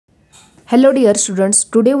Hello dear students,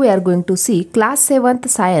 today we are going to see class 7th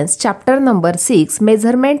science chapter number 6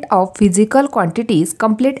 measurement of physical quantities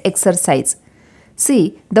complete exercise.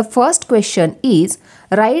 See, the first question is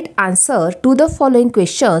write answer to the following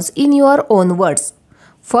questions in your own words.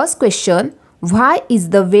 First question, why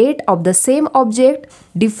is the weight of the same object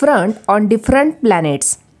different on different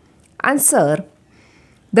planets? Answer,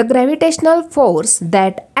 the gravitational force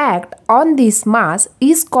that acts on this mass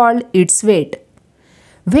is called its weight.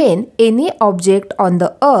 When any object on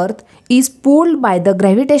the earth is pulled by the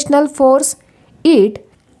gravitational force, it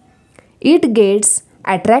gets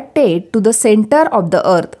attracted to the center of the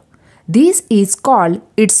earth. This is called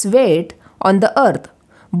its weight on the earth.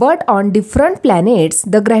 But on different planets,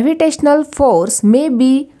 the gravitational force may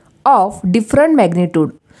be of different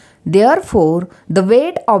magnitude. Therefore, the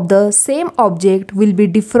weight of the same object will be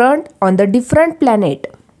different on the different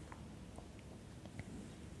planet.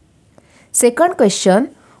 Second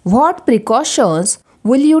question, what precautions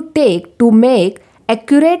will you take to make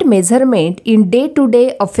accurate measurement in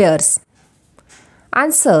day-to-day affairs?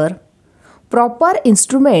 Answer, proper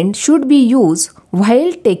instrument should be used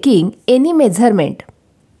while taking any measurement.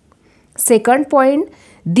 Second point,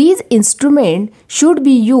 these instruments should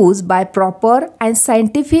be used by proper and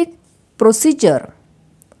scientific procedure.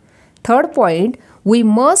 Third point, we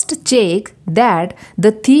must check that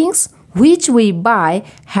the things which we buy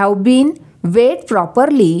have been weighed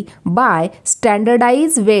properly by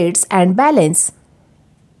standardized weights and balance.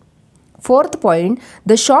 Fourth point,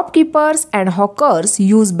 the shopkeepers and hawkers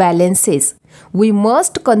use balances. We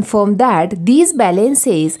must confirm that these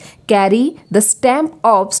balances carry the stamp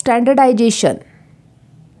of standardization.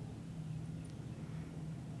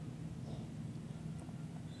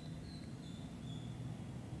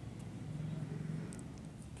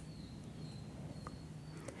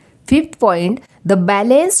 Fifth point, the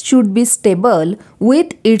balance should be stable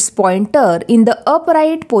with its pointer in the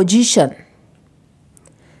upright position.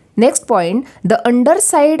 Next point, the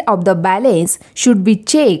underside of the balance should be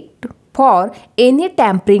checked for any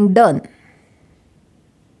tampering done.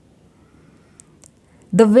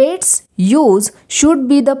 The weights used should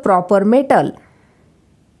be the proper metal.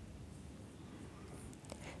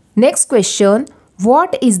 Next question,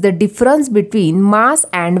 what is the difference between mass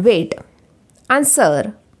and weight?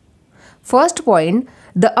 Answer, first point,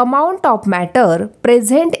 the amount of matter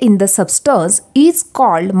present in the substance is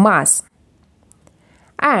called mass,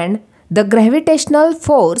 and the gravitational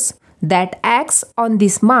force that acts on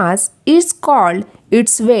this mass is called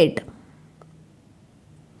its weight.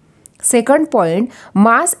 Second point,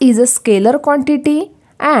 mass is a scalar quantity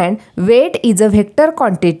and weight is a vector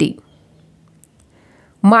quantity.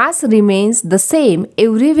 Mass remains the same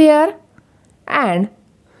everywhere and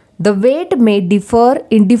the weight may differ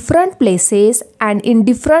in different places and in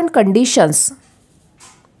different conditions.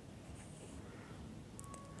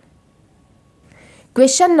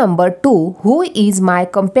 Question number 2. Who is my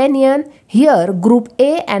companion? Here group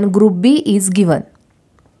A and group B is given.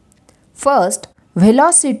 First,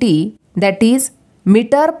 velocity, that is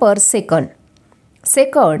meter per second.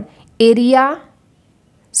 Second, area,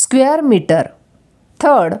 square meter.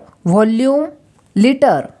 Third, volume,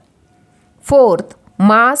 liter. Fourth,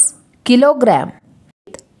 mass, kilogram.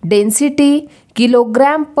 Density,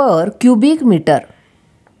 kilogram per cubic meter.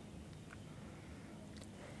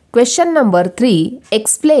 Question number 3.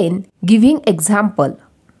 Explain giving example.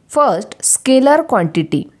 First, scalar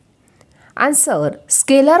quantity. Answer,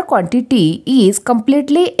 scalar quantity is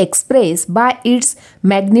completely expressed by its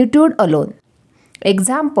magnitude alone.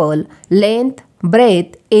 Example, length,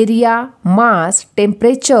 breadth, area, mass,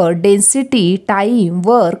 temperature, density, time,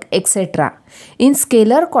 work, etc. In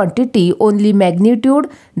scalar quantity, only magnitude,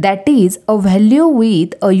 that is a value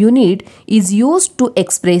with a unit, is used to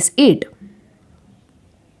express it.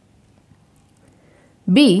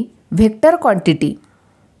 B. Vector quantity.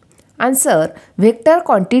 Answer, vector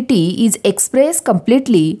quantity is expressed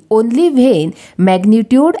completely only when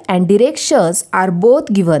magnitude and directions are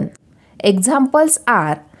both given. Examples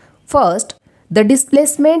are, first, the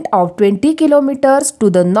displacement of 20 km to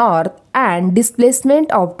the north and displacement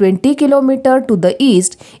of 20 km to the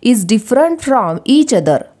east is different from each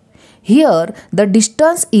other. Here, the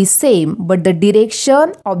distance is same but the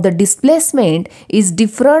direction of the displacement is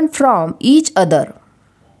different from each other.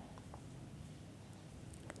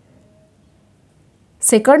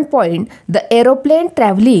 Second point, the aeroplane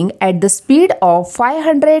traveling at the speed of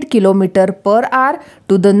 500 km per hour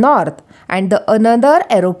to the north and the another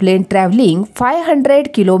aeroplane traveling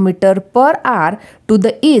 500 km per hour to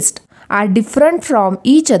the east are different from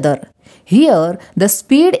each other. Here, the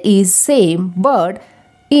speed is same but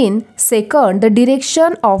in second the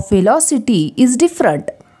direction of velocity is different.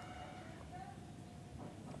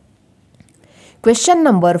 Question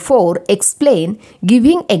number 4. Explain,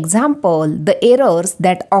 giving example, the errors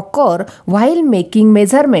that occur while making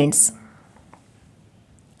measurements.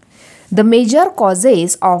 The major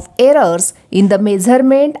causes of errors in the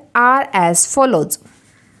measurement are as follows.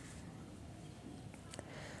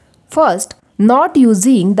 First, not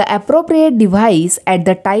using the appropriate device at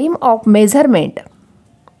the time of measurement.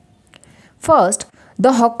 First,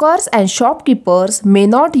 the hawkers and shopkeepers may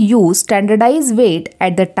not use standardized weight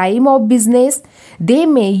at the time of business. They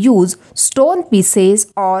may use stone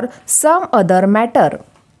pieces or some other matter.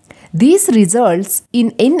 This results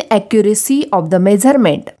in inaccuracy of the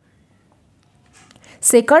measurement.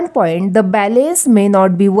 Second point, the balance may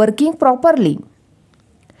not be working properly.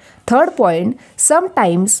 Third point,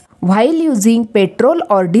 sometimes while using petrol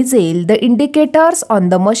or diesel, the indicators on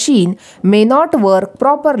the machine may not work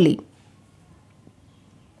properly.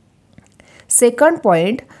 Second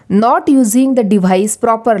point, not using the device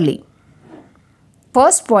properly.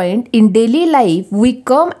 First point, in daily life we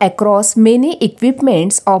come across many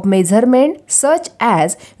equipments of measurement such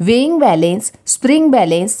as weighing balance, spring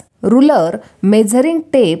balance, ruler, measuring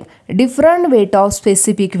tape, different weight of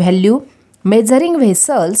specific value, measuring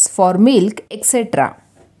vessels for milk, etc.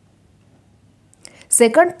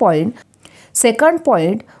 Second point,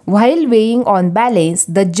 while weighing on balance,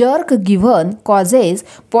 the jerk given causes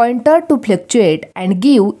pointer to fluctuate and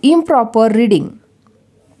give improper reading.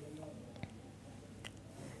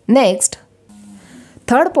 Next,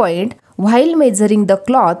 third point, while measuring the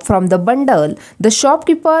cloth from the bundle, the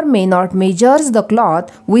shopkeeper may not measure the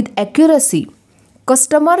cloth with accuracy.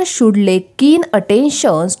 Customers should lay keen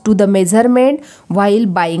attention to the measurement while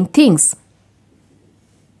buying things.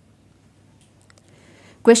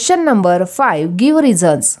 Question number 5. Give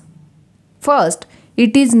reasons. First,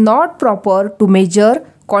 it is not proper to measure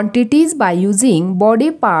quantities by using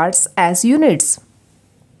body parts as units.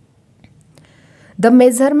 The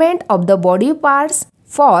measurement of the body parts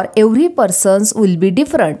for every person will be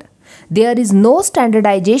different. There is no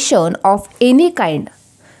standardization of any kind.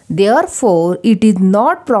 Therefore, it is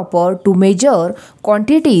not proper to measure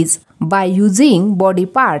quantities by using body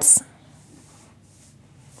parts.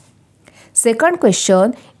 Second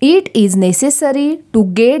question, it is necessary to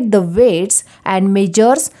get the weights and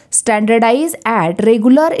measures standardized at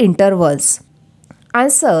regular intervals.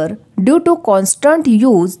 Answer, due to constant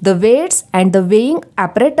use, the weights and the weighing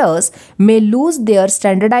apparatus may lose their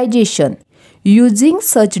standardization. Using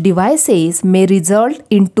such devices may result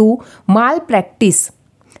into malpractice.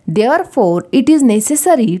 Therefore, it is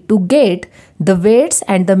necessary to get the weights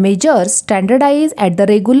and the measures standardized at the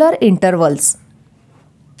regular intervals.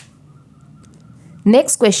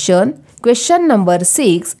 Next question, question number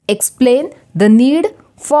 6. Explain the need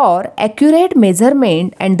for accurate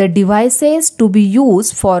measurement and the devices to be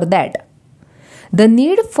used for that. The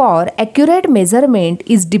need for accurate measurement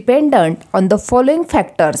is dependent on the following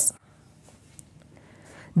factors.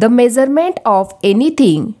 The measurement of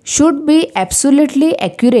anything should be absolutely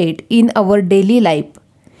accurate in our daily life.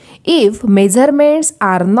 If measurements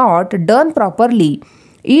are not done properly,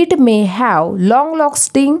 it may have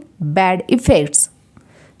long-lasting bad effects.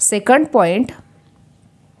 Second point,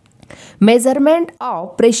 measurement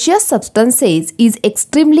of precious substances is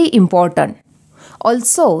extremely important.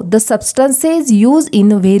 Also, the substances used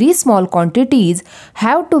in very small quantities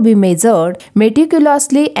have to be measured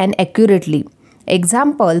meticulously and accurately.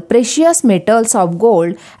 Example, precious metals of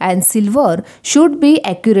gold and silver should be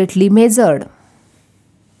accurately measured.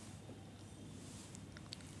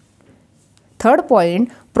 Third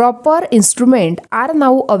point, proper instruments are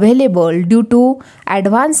now available due to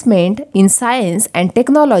advancement in science and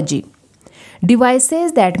technology.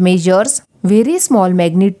 Devices that measures very small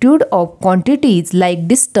magnitude of quantities like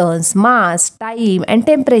distance, mass, time and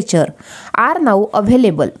temperature are now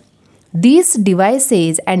available. These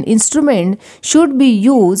devices and instruments should be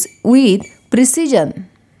used with precision.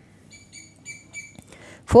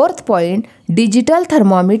 Fourth point, digital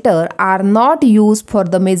thermometers are not used for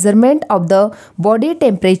the measurement of the body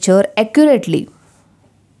temperature accurately.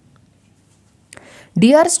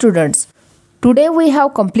 Dear students, today we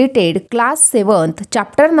have completed class 7th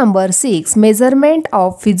chapter number 6 measurement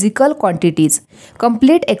of physical quantities.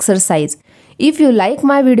 Complete exercise. If you like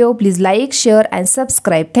my video, please like, share and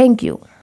subscribe. Thank you.